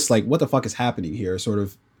surrealist, like what the fuck is happening here sort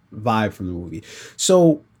of vibe from the movie.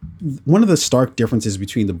 So one of the stark differences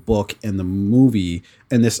between the book and the movie,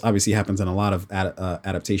 and this obviously happens in a lot of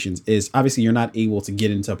adaptations, is obviously you're not able to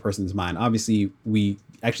get into a person's mind. Obviously, we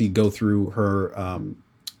actually go through her,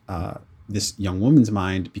 this young woman's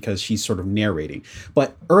mind because she's sort of narrating.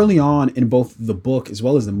 But early on in both the book as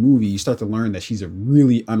well as the movie, you start to learn that she's a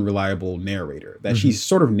really unreliable narrator, that she's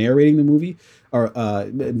sort of narrating the movie or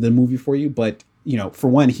the movie for you, but you know, for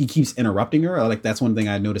one, he keeps interrupting her. Like that's one thing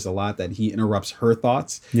I noticed a lot, that he interrupts her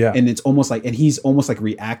thoughts. Yeah. And it's almost like, and he's almost like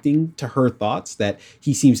reacting to her thoughts, that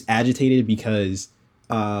he seems agitated because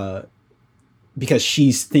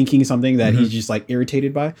she's thinking something that he's just like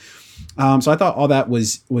irritated by. So I thought all that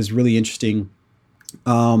was really interesting.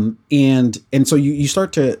 And so you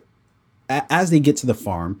start to, as they get to the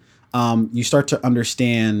farm, you start to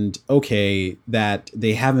understand, okay, that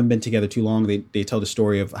they haven't been together too long. They tell the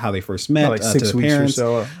story of how they first met, like 6 to the weeks parents,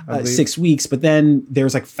 or so. 6 weeks. But then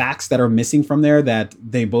there's like facts that are missing from there that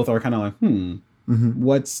they both are kind of like,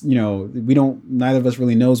 what's, you know, neither of us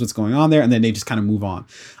really knows what's going on there. And then they just kind of move on.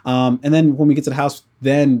 And then when we get to the house,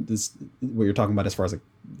 then this, what you're talking about as far as like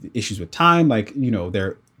issues with time, like, you know,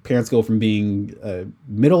 their parents go from being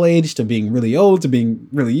middle-aged to being really old to being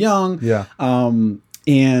really young. Yeah.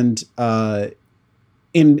 And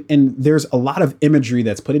there's a lot of imagery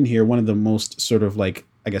that's put in here. One of the most sort of like,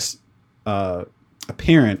 I guess,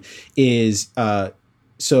 apparent is,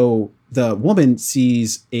 so the woman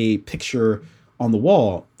sees a picture on the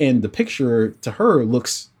wall and the picture to her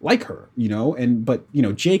looks like her, you know, but, you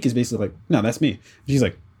know, Jake is basically like, no, that's me. She's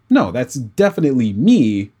like, no, that's definitely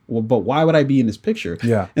me. Well, but why would I be in this picture?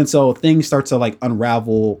 Yeah. And so things start to like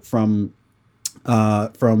unravel from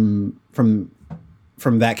that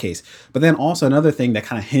case. But then also another thing that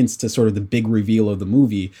kind of hints to sort of the big reveal of the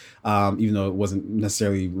movie, even though it wasn't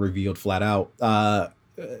necessarily revealed flat out,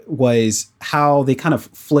 was how they kind of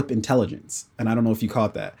flip intelligence. And I don't know if you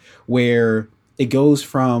caught that, where it goes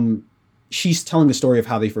from, she's telling the story of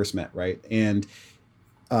how they first met, right? And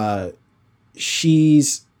she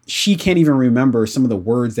can't even remember some of the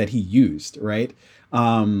words that he used, right?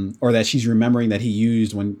 Or that she's remembering that he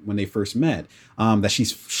used when they first met. That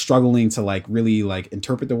she's struggling to like really like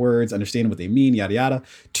interpret the words, understand what they mean, yada yada.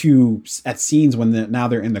 To at scenes when now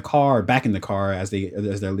they're in the car, back in the car as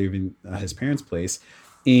they're leaving his parents' place,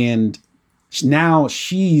 and now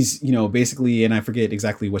she's, you know, basically, and I forget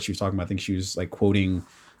exactly what she was talking about. I think she was like quoting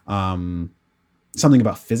something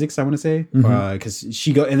about physics, I want to say, because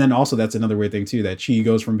and then also that's another weird thing too, that she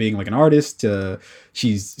goes from being like an artist to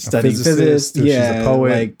she's studying physics, she's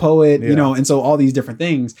a poet, you know, and so all these different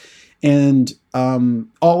things, and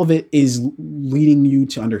all of it is leading you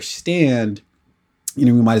to understand, you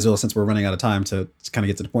know, we might as well, since we're running out of time, to kind of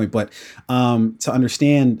get to the point, but to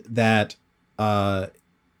understand that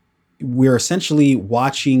we're essentially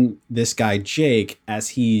watching this guy Jake as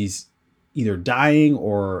he's either dying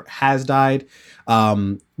or has died,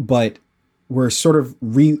 but we're sort of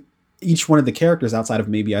each one of the characters outside of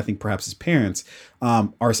maybe I think perhaps his parents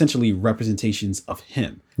are essentially representations of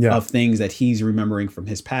him, of things that he's remembering from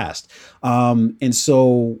his past, and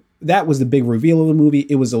so that was the big reveal of the movie.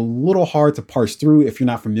 It was a little hard to parse through if you're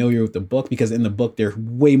not familiar with the book, because in the book they're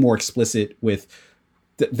way more explicit with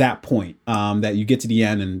that point, that you get to the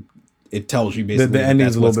end and it tells you basically the ending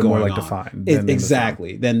is a little bit more like defined.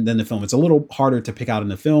 Exactly. Than the film. It's a little harder to pick out in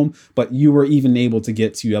the film, but you were even able to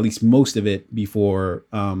get to at least most of it before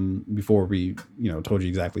we, you know, told you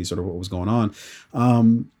exactly sort of what was going on.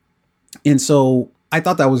 And so I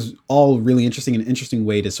thought that was all really interesting, an interesting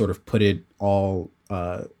way to sort of put it all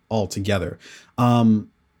together. I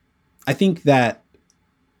think that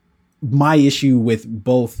my issue with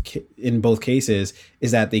in both cases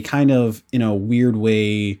is that they kind of, in a weird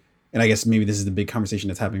way, and I guess maybe this is the big conversation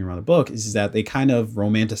that's happening around the book, is that they kind of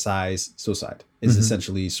romanticize suicide. Is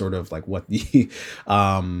essentially sort of like what the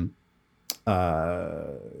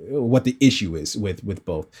issue is with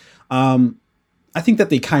both. I think that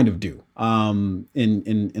they kind of do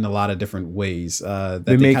in a lot of different ways. That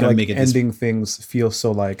they kind of make it ending things feel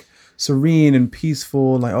so like serene and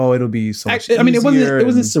peaceful, and like, oh, it'll be so much easier. I mean, it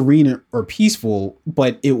wasn't serene or peaceful,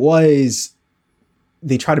 but it was.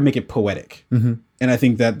 They try to make it poetic, and I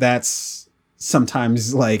think that that's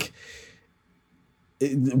sometimes like,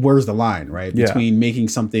 where's the line, right? Between making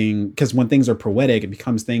something, because when things are poetic, it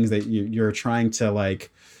becomes things that you're trying to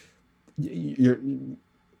like,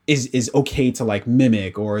 is okay to like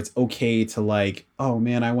mimic, or it's okay to like, oh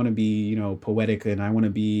man, I want to be, you know, poetic, and I want to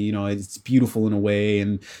be, you know, it's beautiful in a way,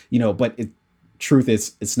 and you know, but truth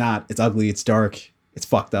is, it's not. It's ugly. It's dark. It's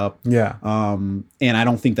fucked up. Yeah. And I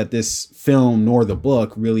don't think that this film nor the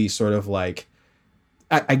book really sort of like,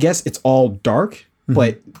 I guess it's all dark,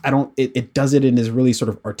 but it does it in this really sort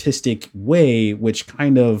of artistic way, which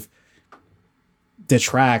kind of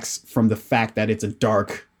detracts from the fact that it's a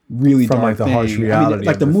dark, really dark like the thing. harsh reality. I mean,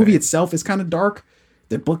 like the movie itself is kind of dark.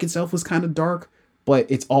 The book itself was kind of dark, but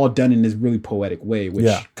it's all done in this really poetic way, which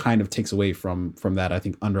kind of takes away from that, I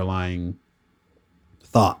think, underlying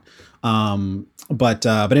thought. But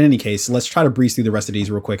in any case, let's try to breeze through the rest of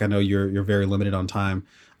these real quick. I know you're very limited on time.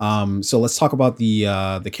 So let's talk about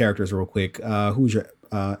the characters real quick. Who's your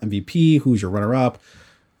MVP? Who's your runner-up?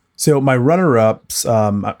 So my runner-ups,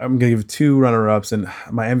 I'm gonna give 2 runner-ups, and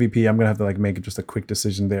my MVP, I'm gonna have to like make just a quick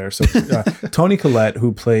decision there. So Toni Collette,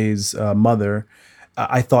 who plays Mother,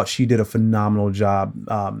 I thought she did a phenomenal job,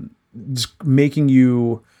 just making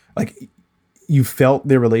you like. You felt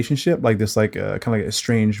their relationship, like this, like kind of like a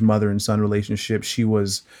estranged mother and son relationship. She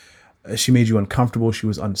made you uncomfortable. She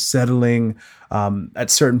was unsettling. At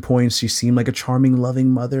certain points, she seemed like a charming, loving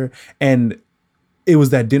mother. And it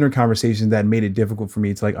was that dinner conversation that made it difficult for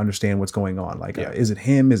me to like understand what's going on. Like, is it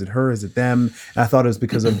him? Is it her? Is it them? And I thought it was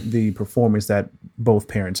because of the performance that both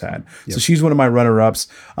parents had. Yep. So she's one of my runner-ups.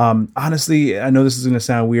 Honestly, I know this is going to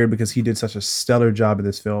sound weird because he did such a stellar job in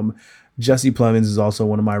this film. Jesse Plemons is also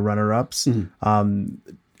one of my runner-ups.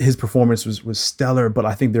 His performance was stellar, but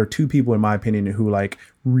I think there are 2 people, in my opinion, who like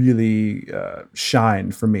really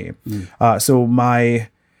shined for me. So my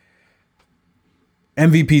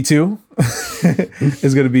MVP 2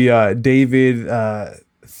 is going to be David. I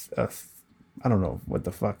don't know what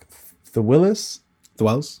the fuck. Dwellis,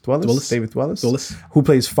 David Dwellis, who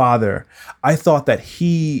plays father. I thought that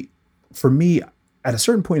he, for me, at a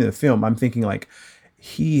certain point in the film, I'm thinking like,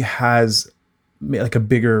 he has like a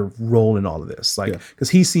bigger role in all of this, like because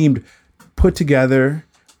he seemed put together,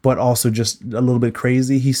 but also just a little bit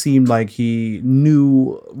crazy. He seemed like he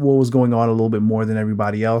knew what was going on a little bit more than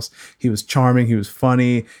everybody else. He was charming. He was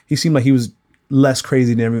funny. He seemed like he was less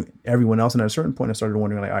crazy than everyone else. And at a certain point, I started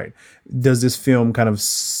wondering, like, all right, does this film kind of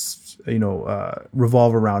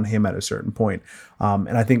revolve around him at a certain point.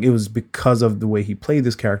 And I think it was because of the way he played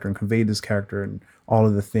this character and conveyed this character and all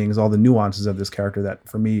of the things, all the nuances of this character that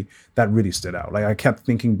for me, that really stood out. Like I kept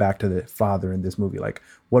thinking back to the father in this movie, like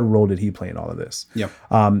what role did he play in all of this? Yep.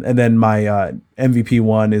 And then my MVP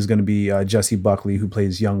one is going to be Jessie Buckley, who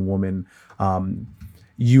plays young woman.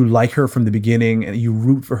 You like her from the beginning and you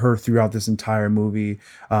root for her throughout this entire movie.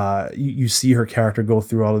 You see her character go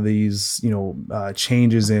through all of these,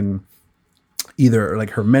 changes in either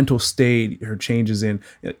like her mental state, her changes in,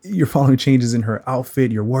 you're following changes in her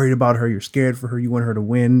outfit. You're worried about her. You're scared for her. You want her to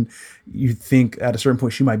win. You think at a certain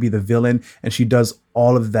point she might be the villain, and she does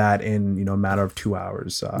all of that in, a matter of 2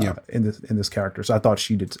 hours in this character. So I thought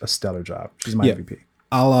she did a stellar job. She's my MVP.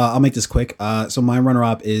 I'll make this quick. So my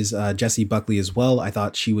runner-up is Jessie Buckley as well. I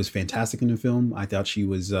thought she was fantastic in the film. I thought she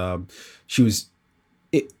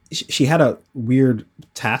had a weird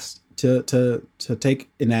task to take,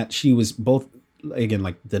 in that she was both, again,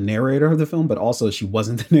 like the narrator of the film, but also she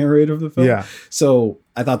wasn't the narrator of the film. Yeah. So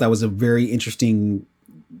I thought that was a very interesting,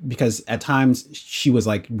 because at times she was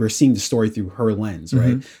like, we're seeing the story through her lens,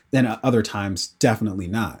 right? Mm-hmm. Then at other times, definitely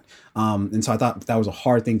not. And so I thought that was a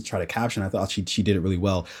hard thing to try to capture. And I thought she did it really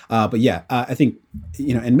well. But yeah, I think,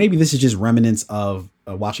 and maybe this is just remnants of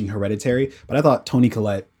watching Hereditary, but I thought Toni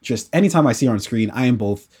Collette, just anytime I see her on screen, I am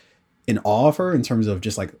both in awe of her in terms of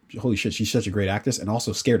just like, holy shit, she's such a great actress, and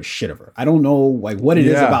also scared as shit of her. I don't know like what it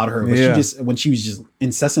is about her, but when she was just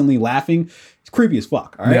incessantly laughing, it's creepy as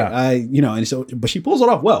fuck. All right. And so, but she pulls it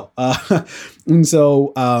off well. And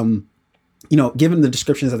so, given the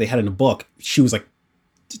descriptions that they had in the book, she was like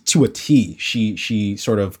to a T. She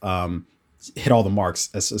sort of, hit all the marks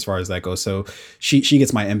as far as that goes. So she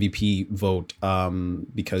gets my MVP vote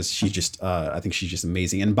because she's just I think she's just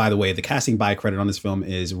amazing. And by the way, the casting by credit on this film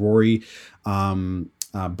is Rory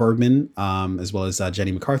Bergman, as well as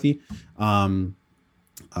Jenny McCarthy.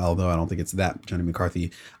 Although I don't think it's that Jenny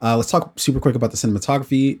McCarthy. Let's talk super quick about the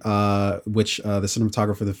cinematography, which the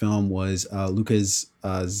cinematographer of the film was Lucas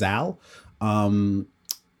Zal.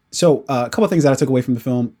 So a couple of things that I took away from the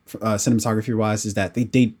film, cinematography wise, is that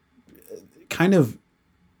they kind of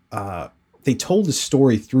they told the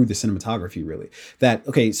story through the cinematography, really. That,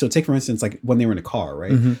 okay, so take for instance, like when they were in a car,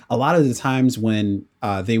 right? Mm-hmm. A lot of the times when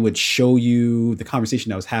they would show you the conversation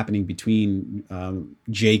that was happening between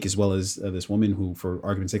Jake as well as this woman, who, for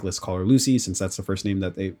argument's sake, let's call her Lucy, since that's the first name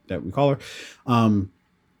that we call her.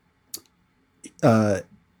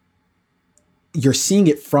 You're seeing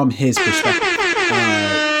it from his perspective,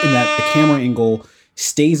 in that the camera angle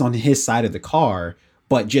stays on his side of the car,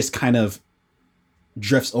 but just kind of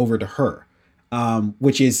drifts over to her,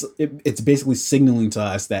 which is it's basically signaling to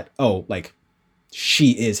us that, oh, like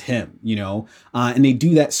she is him, and they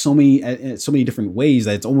do that so many different ways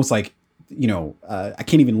that it's almost like, I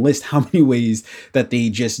can't even list how many ways that they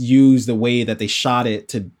just use the way that they shot it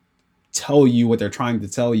to tell you what they're trying to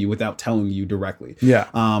tell you without telling you directly. Yeah.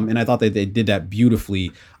 And I thought that they did that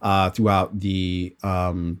beautifully throughout the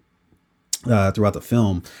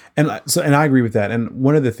film. And I agree with that. And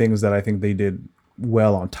one of the things that I think they did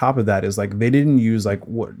well on top of that is like they didn't use like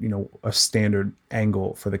a standard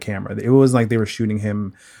angle for the camera. It was like they were shooting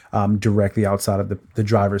him directly outside of the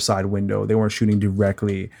driver's side window. They weren't shooting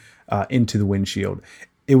directly into the windshield.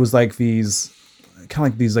 It was like these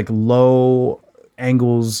low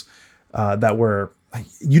angles that were like,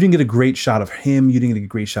 you didn't get a great shot of him, you didn't get a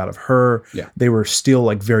great shot of her. Yeah. They were still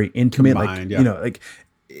like very intimate. Combined, like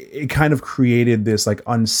it kind of created this like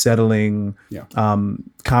unsettling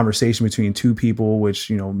conversation between two people, which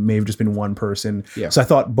may have just been one person. Yeah. So I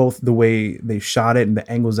thought both the way they shot it and the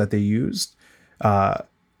angles that they used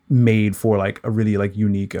made for like a really like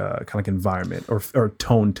unique kind of like environment or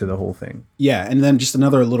tone to the whole thing. Yeah, and then just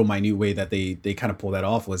another little minute way that they kind of pull that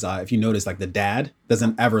off was if you notice, like the dad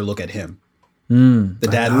doesn't ever look at him. The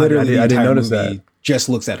dad literally I didn't notice that. Just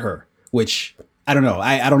looks at her, which I don't know.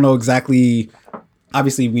 I don't know exactly.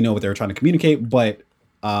 Obviously, we know what they were trying to communicate, but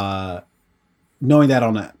knowing that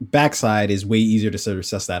on the backside is way easier to sort of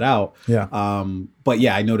suss that out. Yeah. But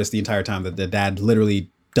yeah, I noticed the entire time that the dad literally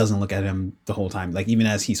doesn't look at him the whole time. Like even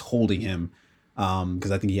as he's holding him,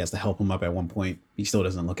 because I think he has to help him up at one point, he still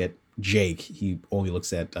doesn't look at Jake. He only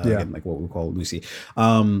looks at again, like what we call Lucy.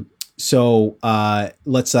 So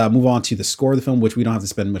let's move on to the score of the film, which we don't have to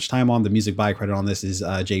spend much time on. The music by credit on this is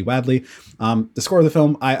Jay Wadley. The score of the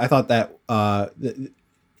film, I thought that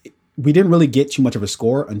we didn't really get too much of a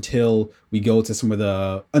score until we go to some of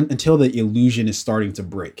the until the illusion is starting to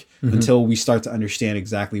break, until we start to understand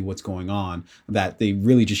exactly what's going on. That they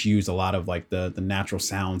really just used a lot of like the natural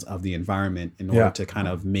sounds of the environment in order to kind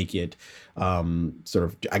of make it sort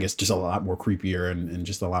of, I guess, just a lot more creepier and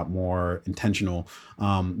just a lot more intentional.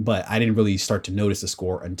 But I didn't really start to notice the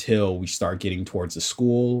score until we start getting towards the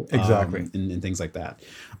school, and things like that.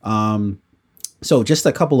 So just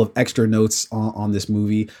a couple of extra notes on this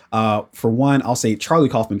movie. For one, I'll say Charlie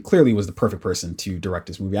Kaufman clearly was the perfect person to direct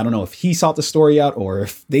this movie. I don't know if he sought the story out or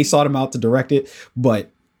if they sought him out to direct it, but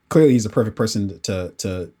clearly he's the perfect person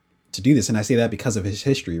to do this. And I say that because of his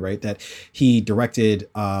history, right? That he directed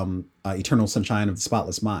Eternal Sunshine of the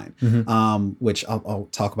Spotless Mind, which I'll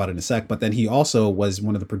talk about in a sec. But then he also was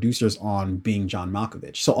one of the producers on Being John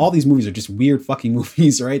Malkovich. So all these movies are just weird fucking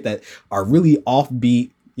movies, right? That are really offbeat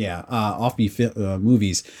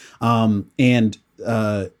movies. And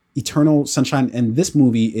Eternal Sunshine, and this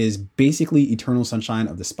movie is basically Eternal Sunshine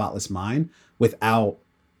of the Spotless Mind without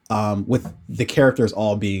with the characters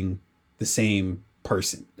all being the same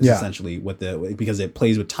person, essentially, because it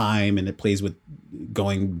plays with time and it plays with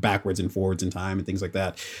going backwards and forwards in time and things like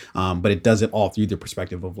that. But it does it all through the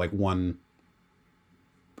perspective of like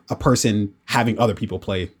a person having other people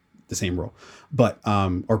play the same role, but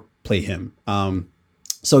or play him.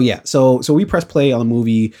 So we press play on the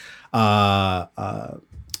movie.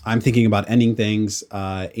 I'm thinking about ending things,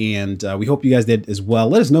 and we hope you guys did as well.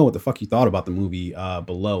 Let us know what the fuck you thought about the movie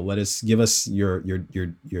below. Give us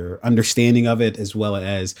your understanding of it, as well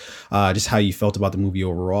as just how you felt about the movie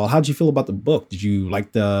overall. How did you feel about the book? Did you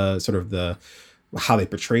like the sort of how they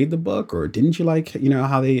portrayed the book, or didn't you like,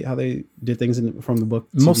 how they did things from the book?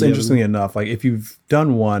 Most interestingly enough, like if you've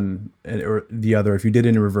done one or the other, if you did it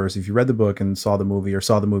in reverse, if you read the book and saw the movie, or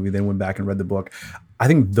saw the movie then went back and read the book, I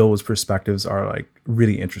think those perspectives are like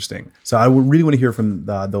really interesting. So I would really want to hear from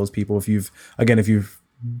those people. If you've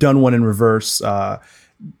done one in reverse,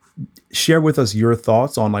 share with us your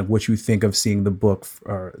thoughts on like what you think of seeing the book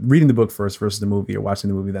or reading the book first versus the movie, or watching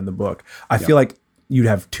the movie then the book. I feel like you'd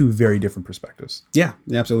have two very different perspectives. Yeah,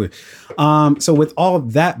 absolutely. So with all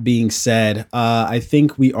of that being said, I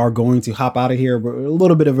think we are going to hop out of here. We're a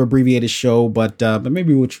little bit of an abbreviated show, but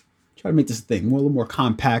maybe we'll try to make this thing a little more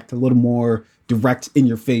compact, a little more direct, in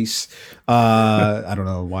your face. I don't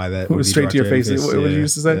know why that was straight to your face. What did you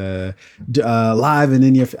used to say? Live and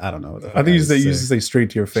in your face. I don't know. I think you used to say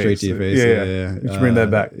straight to your face. Straight to your face. Yeah. You should bring that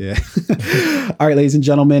back. Yeah. All right, ladies and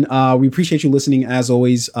gentlemen, we appreciate you listening as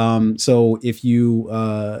always. So if you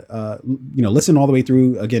listen all the way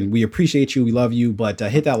through, again, we appreciate you. We love you. But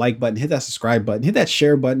hit that like button, hit that subscribe button, hit that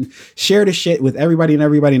share button, share the shit with everybody.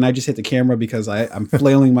 And I just hit the camera because I'm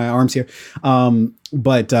flailing my arms here.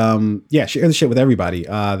 But share the shit with everybody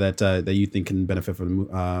that you think can benefit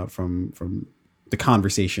from the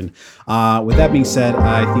conversation. With that being said,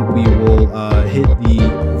 I think we will hit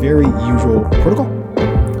the very usual protocol.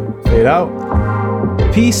 Fade out.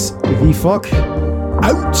 Peace the fuck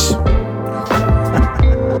out.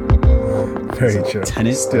 Very true.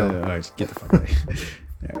 Tennis. All right, get the fuck out.